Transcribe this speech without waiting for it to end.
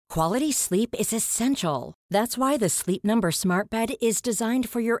Quality sleep is essential. That's why the Sleep Number Smart Bed is designed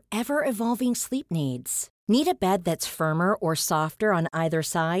for your ever-evolving sleep needs. Need a bed that's firmer or softer on either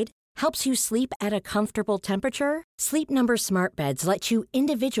side? Helps you sleep at a comfortable temperature? Sleep Number Smart Beds let you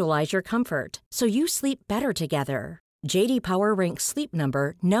individualize your comfort, so you sleep better together. J.D. Power ranks Sleep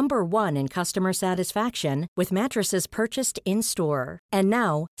Number number 1 in customer satisfaction with mattresses purchased in-store. And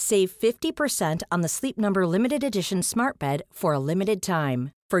now, save 50% on the Sleep Number Limited Edition Smart Bed for a limited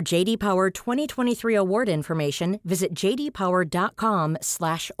time. For J.D. Power 2023 award information, visit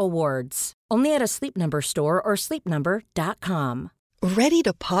jdpower.com/awards. Only at a Sleep Number store or sleepnumber.com. Ready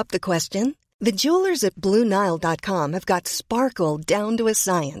to pop the question? The jewelers at BlueNile.com have got sparkle down to a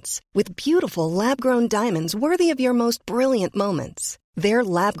science with beautiful lab-grown diamonds worthy of your most brilliant moments. Their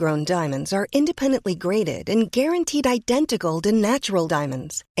lab-grown diamonds are independently graded and guaranteed identical to natural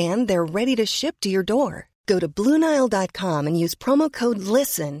diamonds, and they're ready to ship to your door. Go to BlueNile.com and use promo code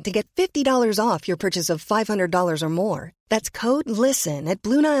LISTEN to get $50 off your purchase of $500 or more. That's code LISTEN at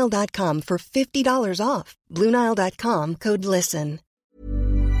BlueNile.com for $50 off. BlueNile.com, code LISTEN.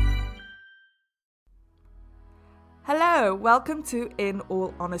 Hello, welcome to In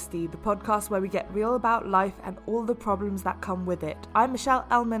All Honesty, the podcast where we get real about life and all the problems that come with it. I'm Michelle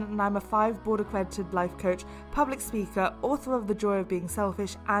Elman and I'm a 5 board accredited life coach, public speaker, author of The Joy of Being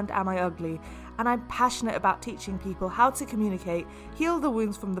Selfish and Am I Ugly? And I'm passionate about teaching people how to communicate, heal the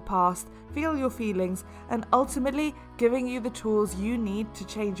wounds from the past, feel your feelings, and ultimately giving you the tools you need to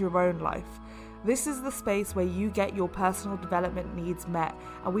change your own life. This is the space where you get your personal development needs met,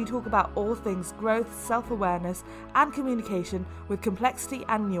 and we talk about all things growth, self-awareness, and communication with complexity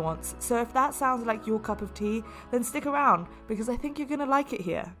and nuance. So if that sounds like your cup of tea, then stick around, because I think you're going to like it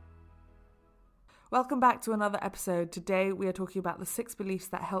here. Welcome back to another episode. Today we are talking about the 6 beliefs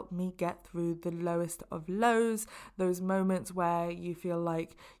that help me get through the lowest of lows, those moments where you feel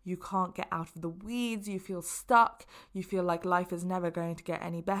like you can't get out of the weeds, you feel stuck, you feel like life is never going to get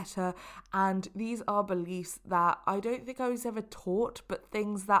any better. And these are beliefs that I don't think I was ever taught, but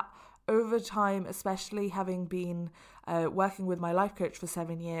things that over time, especially having been working with my life coach for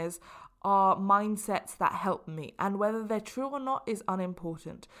 7 years, are mindsets that help me. And whether they're true or not is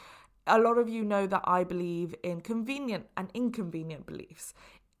unimportant. A lot of you know that I believe in convenient and inconvenient beliefs.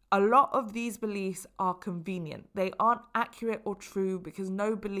 A lot of these beliefs are convenient. They aren't accurate or true because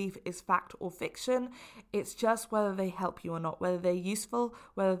no belief is fact or fiction. It's just whether they help you or not, whether they're useful,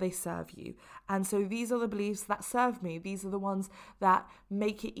 whether they serve you. And so these are the beliefs that serve me. These are the ones that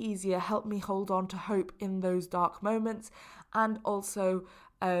make it easier, help me hold on to hope in those dark moments, and also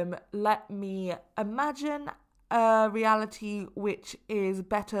let me imagine a reality which is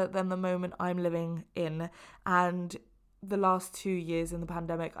better than the moment I'm living in. And the last 2 years in the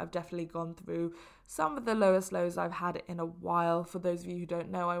pandemic, I've definitely gone through some of the lowest lows I've had in a while. For those of you who don't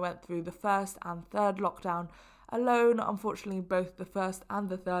know, I went through the first and third lockdown alone. Unfortunately, both the first and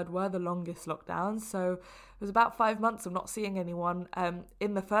the third were the longest lockdowns. So it was about 5 months of not seeing anyone.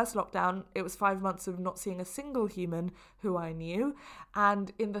 In the first lockdown, it was 5 months of not seeing a single human who I knew.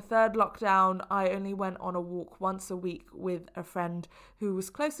 And in the third lockdown, I only went on a walk once a week with a friend who was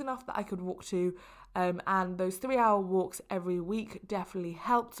close enough that I could walk to. And those 3-hour walks every week definitely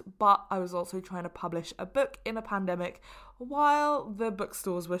helped. But I was also trying to publish a book in a pandemic while the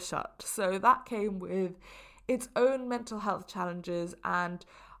bookstores were shut. So that came with its own mental health challenges, and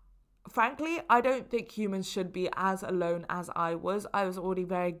frankly, I don't think humans should be as alone as I was. I was already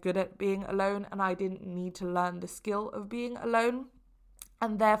very good at being alone, and I didn't need to learn the skill of being alone.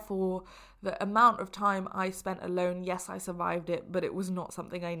 And therefore, the amount of time I spent alone, yes, I survived it, but it was not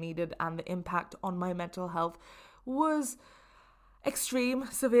something I needed, and the impact on my mental health was extreme,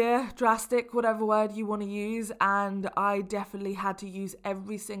 severe, drastic, whatever word you want to use. And I definitely had to use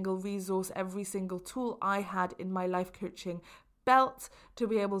every single resource, every single tool I had in my life coaching belt to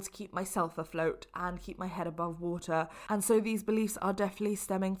be able to keep myself afloat and keep my head above water. And so these beliefs are definitely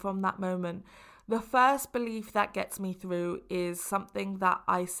stemming from that moment. The first belief that gets me through is something that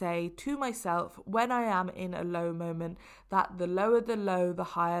I say to myself when I am in a low moment, that the lower the low, the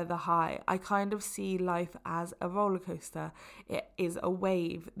higher the high. I kind of see life as a roller coaster. It is a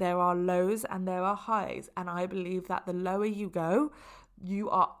wave. There are lows and there are highs. And I believe that the lower you go, you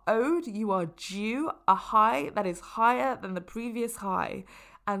are due a high that is higher than the previous high.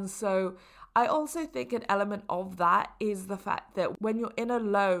 And so I also think an element of that is the fact that when you're in a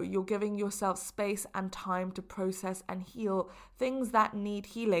low, you're giving yourself space and time to process and heal things that need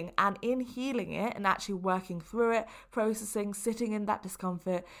healing. And in healing it and actually working through it, processing, sitting in that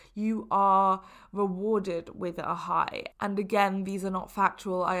discomfort, you are rewarded with a high. And again, these are not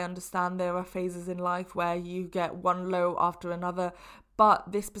factual. I understand there are phases in life where you get one low after another,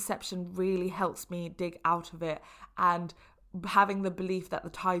 But this perception really helps me dig out of it, and having the belief that the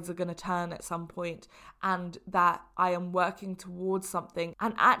tides are going to turn at some point and that I am working towards something,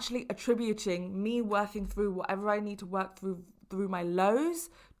 and actually attributing me working through whatever I need to work through my lows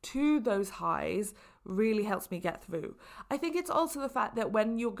to those highs really helps me get through. I think it's also the fact that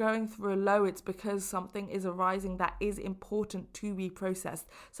when you're going through a low, it's because something is arising that is important to be processed,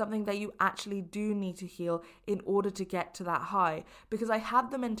 something that you actually do need to heal in order to get to that high. Because I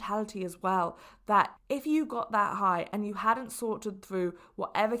have the mentality as well that if you got that high and you hadn't sorted through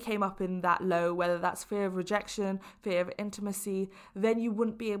whatever came up in that low, whether that's fear of rejection, fear of intimacy, then you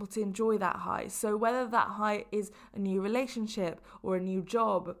wouldn't be able to enjoy that high. So whether that high is a new relationship or a new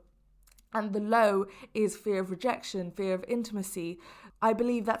job, and the low is fear of rejection, fear of intimacy, I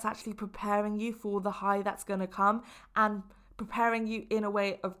believe that's actually preparing you for the high that's going to come, and preparing you in a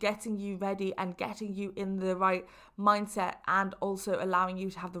way of getting you ready and getting you in the right mindset, and also allowing you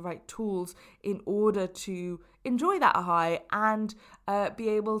to have the right tools in order to enjoy that high and be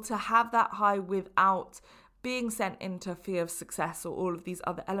able to have that high without being sent into fear of success or all of these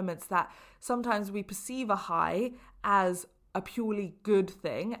other elements that sometimes we perceive a high as a purely good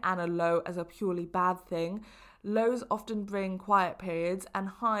thing and a low as a purely bad thing. Lows often bring quiet periods and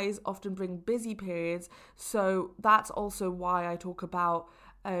highs often bring busy periods. So that's also why I talk about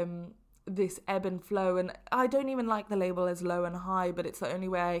this ebb and flow. And I don't even like the label as low and high, but it's the only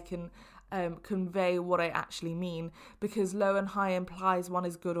way I can convey what I actually mean, because low and high implies one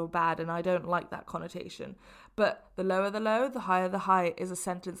is good or bad, and I don't like that connotation. But the lower the low, the higher the high is a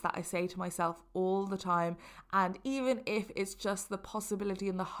sentence that I say to myself all the time. And even if it's just the possibility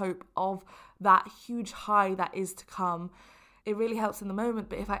and the hope of that huge high that is to come, it really helps in the moment.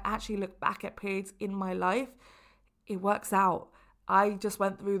 But if I actually look back at periods in my life, it works out. I just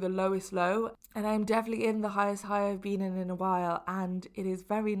went through the lowest low, and I'm definitely in the highest high I've been in a while, and it is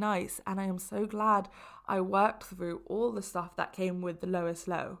very nice, and I am so glad I worked through all the stuff that came with the lowest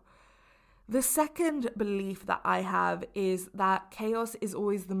low. The second belief that I have is that chaos is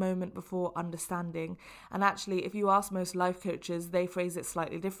always the moment before understanding. And actually, if you ask most life coaches, they phrase it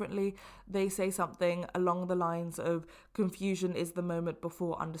slightly differently. They say something along the lines of confusion is the moment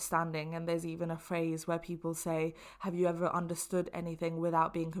before understanding. And there's even a phrase where people say, have you ever understood anything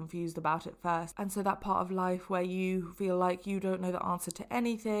without being confused about it first? And so that part of life where you feel like you don't know the answer to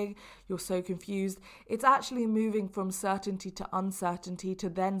anything, you're so confused, it's actually moving from certainty to uncertainty to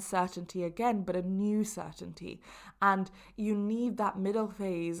then certainty again, but a new certainty. And you need that middle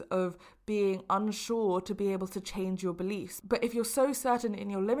phase of being unsure to be able to change your beliefs. But if you're so certain in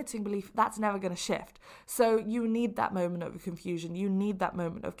your limiting belief, that's never going to shift. So you need that moment of confusion. You need that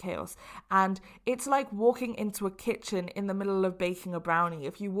moment of chaos. And it's like walking into a kitchen in the middle of baking a brownie.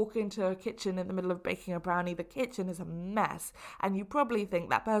 If you walk into a kitchen in the middle of baking a brownie, the kitchen is a mess. And you probably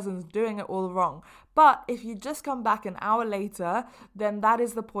think that person's doing it all wrong. But if you just come back an hour later, then that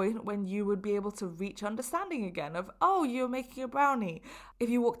is the point when you would be able to reach understanding again of, oh, you're making a brownie. If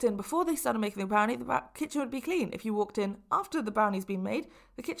you walked in before they started making the brownie, the kitchen would be clean. If you walked in after the brownie's been made,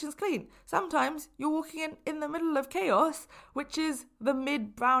 the kitchen's clean. Sometimes you're walking in the middle of chaos, which is the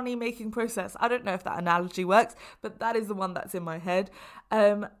mid-brownie making process. I don't know if that analogy works, but that is the one that's in my head.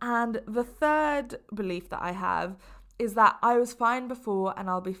 And the third belief that I have is that I was fine before and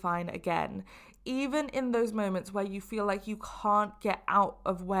I'll be fine again. Even in those moments where you feel like you can't get out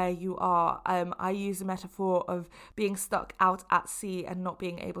of where you are, I use the metaphor of being stuck out at sea and not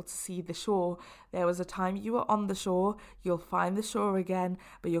being able to see the shore. There was a time you were on the shore, you'll find the shore again,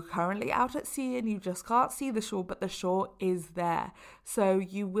 but you're currently out at sea and you just can't see the shore, but the shore is there. So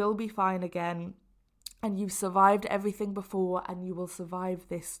you will be fine again, and you've survived everything before, and you will survive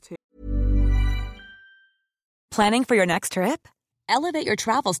this too. Planning for your next trip? Elevate your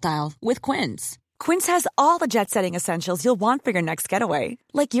travel style with Quince. Quince has all the jet-setting essentials you'll want for your next getaway,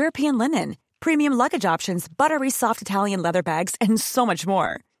 like European linen, premium luggage options, buttery soft Italian leather bags, and so much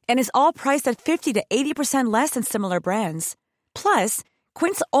more. And is all priced at 50 to 80% less than similar brands. Plus,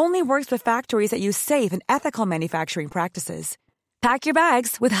 Quince only works with factories that use safe and ethical manufacturing practices. Pack your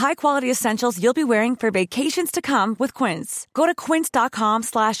bags with high-quality essentials you'll be wearing for vacations to come with Quince. Go to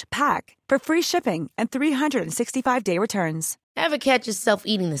quince.com/pack for free shipping and 365-day returns. Ever catch yourself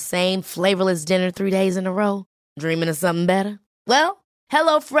eating the same flavorless dinner 3 days in a row? Dreaming of something better? Well,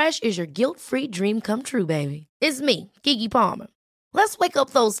 HelloFresh is your guilt-free dream come true, baby. It's me, Keke Palmer. Let's wake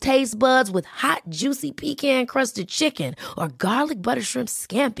up those taste buds with hot, juicy pecan-crusted chicken or garlic butter shrimp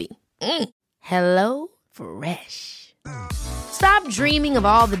scampi. Hello Fresh. Stop dreaming of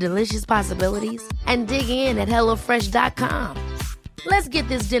all the delicious possibilities and dig in at HelloFresh.com. Let's get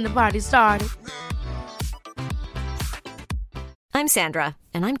this dinner party started. I'm Sandra,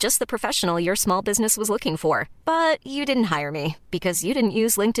 and I'm just the professional your small business was looking for. But you didn't hire me because you didn't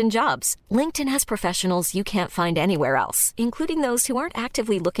use LinkedIn Jobs. LinkedIn has professionals you can't find anywhere else, including those who aren't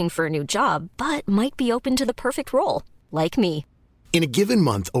actively looking for a new job, but might be open to the perfect role, like me. In a given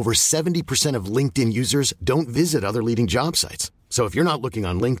month, over 70% of LinkedIn users don't visit other leading job sites. So if you're not looking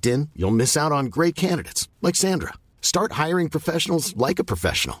on LinkedIn, you'll miss out on great candidates like Sandra. Start hiring professionals like a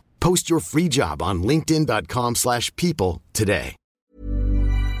professional. Post your free job on linkedin.com/people today.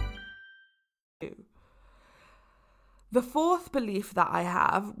 The fourth belief that I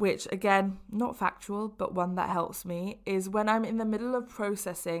have, which again, not factual, but one that helps me, is when I'm in the middle of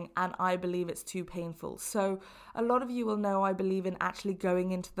processing and I believe it's too painful. So a lot of you will know I believe in actually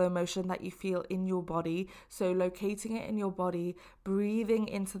going into the emotion that you feel in your body. So locating it in your body, breathing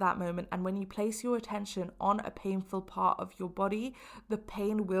into that moment. And when you place your attention on a painful part of your body, the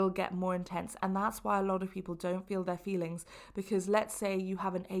pain will get more intense. And that's why a lot of people don't feel their feelings. Because let's say you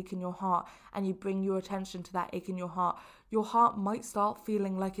have an ache in your heart and you bring your attention to that ache in your heart might start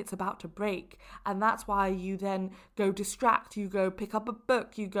feeling like it's about to break. And that's why you then go distract, you go pick up a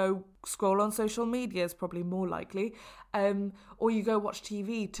book, you go scroll on social media is probably more likely, or you go watch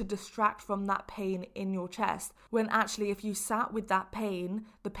TV to distract from that pain in your chest, when actually if you sat with that pain,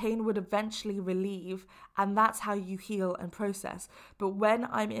 the pain would eventually relieve, and that's how you heal and process. But when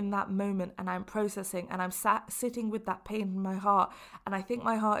I'm in that moment and I'm processing and I'm sitting with that pain in my heart, and I think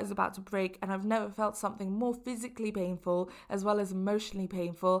my heart is about to break, and I've never felt something more physically painful as well as emotionally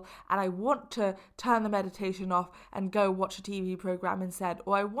painful, and I want to turn the meditation off and go watch a TV program instead,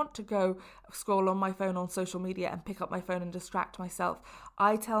 or I want to go scroll on my phone on social media and pick up my phone and distract myself,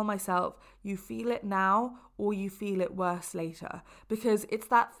 I tell myself, you feel it now or you feel it worse later. Because it's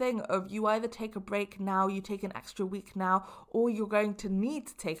that thing of you either take a break now, you take an extra week now, or you're going to need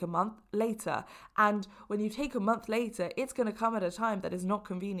to take a month later. And when you take a month later, it's going to come at a time that is not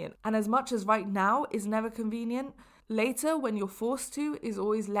convenient. And as much as right now is never convenient, later, when you're forced to, is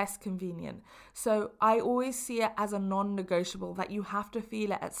always less convenient. So I always see it as a non-negotiable that you have to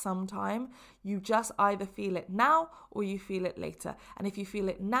feel it at some time. You just either feel it now or you feel it later. And if you feel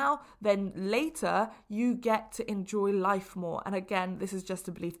it now, then later you get to enjoy life more. And again, this is just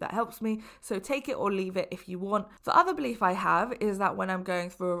a belief that helps me. So take it or leave it if you want. The other belief I have is that when I'm going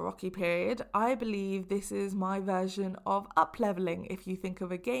through a rocky period, I believe this is my version of up-leveling. If you think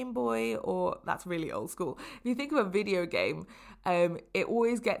of a Game Boy, or that's really old school. If you think of a video game, it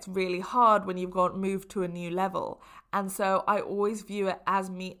always gets really hard when you've moved to a new level. And so I always view it as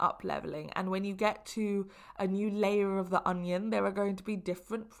me up-leveling. And when you get to a new layer of the onion, there are going to be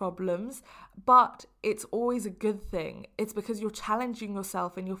different problems, but it's always a good thing. It's because you're challenging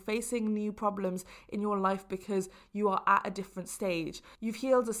yourself and you're facing new problems in your life because you are at a different stage. You've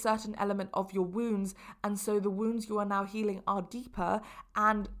healed a certain element of your wounds, and so the wounds you are now healing are deeper,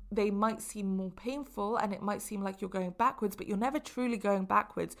 and they might seem more painful and it might seem like you're going backwards, but you're never truly going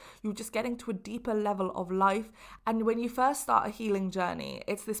backwards. You're just getting to a deeper level of life. And when you first start a healing journey,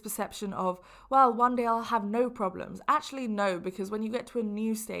 it's this perception of, well, one day I'll have no problems. Actually, no, because when you get to a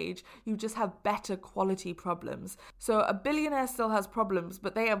new stage, you just have better quality problems. So a billionaire still has problems,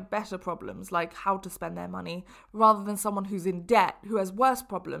 but they have better problems, like how to spend their money, rather than someone who's in debt, who has worse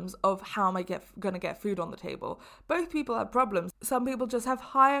problems of how am I going to get food on the table. Both people have problems. Some people just have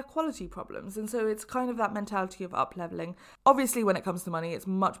higher quality problems. And so it's kind of that mentality of up-leveling. Obviously, when it comes to money, it's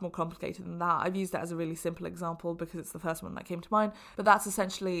much more complicated than that. I've used that as a really simple example because it's the first one that came to mind. But that's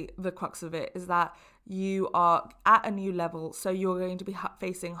essentially the crux of it, is that you are at a new level. So you're going to be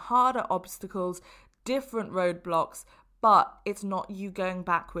facing harder obstacles, different roadblocks, but it's not you going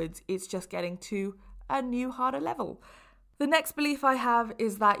backwards. It's just getting to a new, harder level. The next belief I have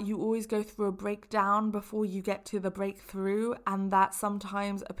is that you always go through a breakdown before you get to the breakthrough, and that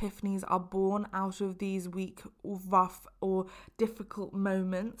sometimes epiphanies are born out of these weak, or rough, or difficult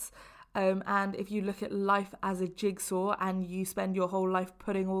moments. And if you look at life as a jigsaw and you spend your whole life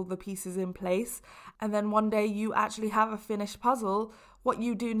putting all the pieces in place, and then one day you actually have a finished puzzle, what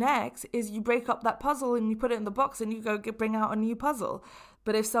you do next is you break up that puzzle and you put it in the box and you go bring out a new puzzle.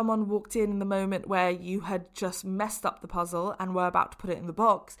 But if someone walked in the moment where you had just messed up the puzzle and were about to put it in the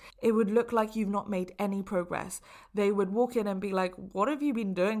box, it would look like you've not made any progress. They would walk in and be like, what have you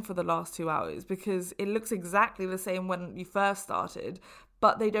been doing for the last 2 hours? Because it looks exactly the same when you first started,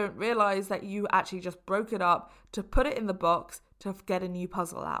 but they don't realize that you actually just broke it up to put it in the box to get a new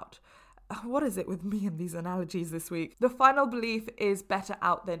puzzle out. what is it with me and these analogies this week? The final belief is better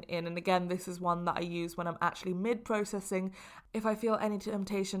out than in. And again, this is one that I use when I'm actually mid-processing. If I feel any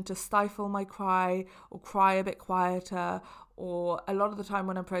temptation to stifle my cry or cry a bit quieter, or a lot of the time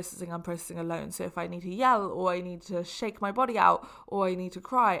when I'm processing alone. So if I need to yell, or I need to shake my body out, or I need to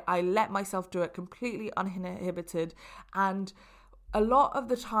cry, I let myself do it completely uninhibited. And a lot of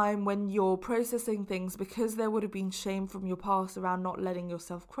the time when you're processing things, because there would have been shame from your past around not letting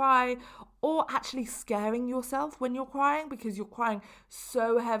yourself cry, or actually scaring yourself when you're crying because you're crying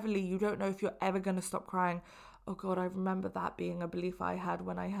so heavily you don't know if you're ever going to stop crying. Oh God, I remember that being a belief I had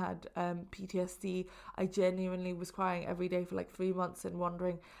when I had PTSD. I genuinely was crying every day for like 3 months and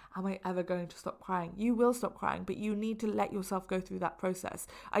wondering, am I ever going to stop crying? You will stop crying, but you need to let yourself go through that process.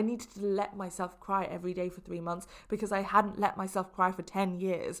 I needed to let myself cry every day for 3 months because I hadn't let myself cry for 10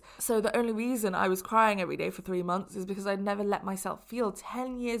 years. So the only reason I was crying every day for 3 months is because I'd never let myself feel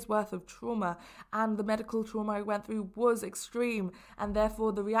 10 years worth of trauma, and the medical trauma I went through was extreme, and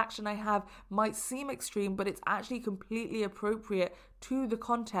therefore the reaction I have might seem extreme, but it's actually completely appropriate to the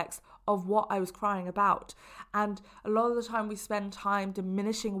context of what I was crying about. And a lot of the time we spend time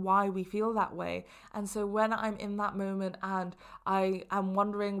diminishing why we feel that way. And so when I'm in that moment and I am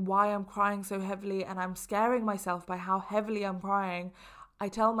wondering why I'm crying so heavily, and I'm scaring myself by how heavily I'm crying, I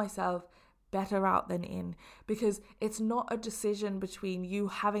tell myself, better out than in, because it's not a decision between you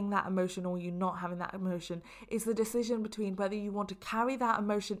having that emotion or you not having that emotion. It's the decision between whether you want to carry that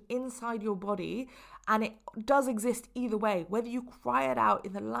emotion inside your body, and it does exist either way, whether you cry it out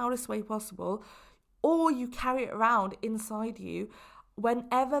in the loudest way possible or you carry it around inside you.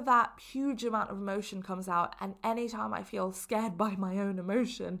 Whenever that huge amount of emotion comes out, and anytime I feel scared by my own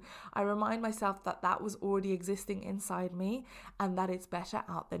emotion, I remind myself that that was already existing inside me and that it's better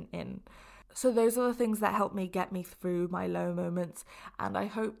out than in. So those are the things that help me get me through my low moments, and I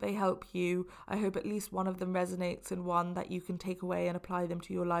hope they help you. I hope at least one of them resonates, and one that you can take away and apply them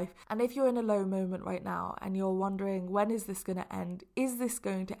to your life. And if you're in a low moment right now and you're wondering, when is this going to end? Is this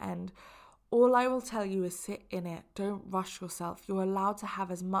going to end? All I will tell you is sit in it. Don't rush yourself. You're allowed to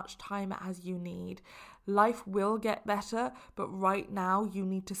have as much time as you need. Life will get better, but right now you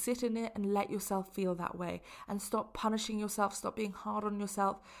need to sit in it and let yourself feel that way, and stop punishing yourself, stop being hard on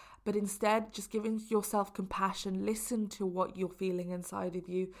yourself, but instead just giving yourself compassion. Listen to what you're feeling inside of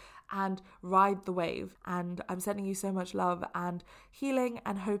you and ride the wave. And I'm sending you so much love and healing,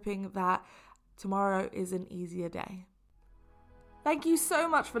 and hoping that tomorrow is an easier day. Thank you so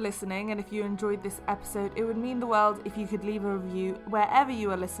much for listening, and if you enjoyed this episode, it would mean the world if you could leave a review wherever you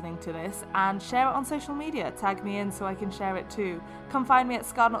are listening to this and share it on social media. Tag me in so I can share it too. Come find me at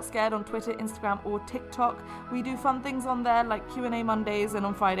Scarred Not Scared on Twitter, Instagram or TikTok. We do fun things on there like Q&A Mondays, and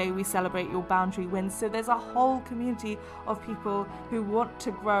on Friday we celebrate your boundary wins. So there's a whole community of people who want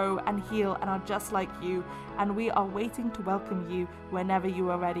to grow and heal and are just like you, and we are waiting to welcome you whenever you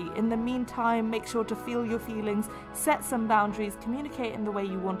are ready. In the meantime, make sure to feel your feelings, set some boundaries, communicate in the way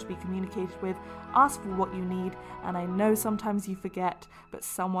you want to be communicated with, ask for what you need, and I know sometimes you forget, but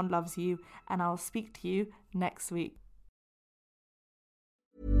someone loves you, and I'll speak to you next week.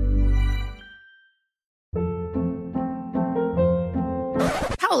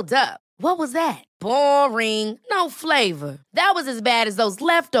 Hold up. What was that? Boring. No flavor. That was as bad as those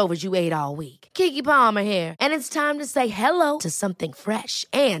leftovers you ate all week. Keke Palmer here, and it's time to say hello to something fresh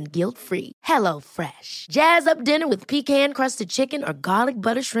and guilt-free. Hello Fresh. Jazz up dinner with pecan-crusted chicken or garlic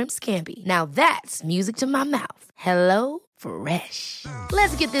butter shrimp scampi. Now that's music to my mouth. Hello Fresh.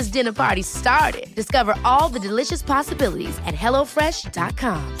 Let's get this dinner party started. Discover all the delicious possibilities at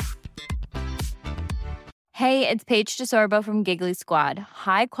HelloFresh.com. Hey, it's Paige DeSorbo from Giggly Squad.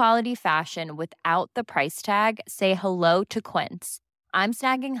 High quality fashion without the price tag. Say hello to Quince. I'm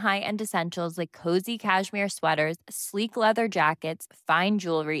snagging high-end essentials like cozy cashmere sweaters, sleek leather jackets, fine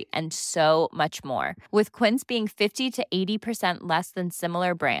jewelry, and so much more. With Quince being 50 to 80% less than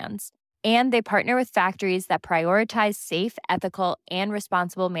similar brands. And they partner with factories that prioritize safe, ethical, and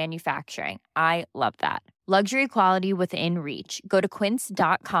responsible manufacturing. I love that. Luxury quality within reach. Go to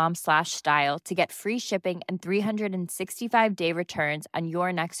quince.com/style to get free shipping and 365-day returns on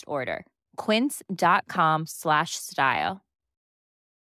your next order. Quince.com/style.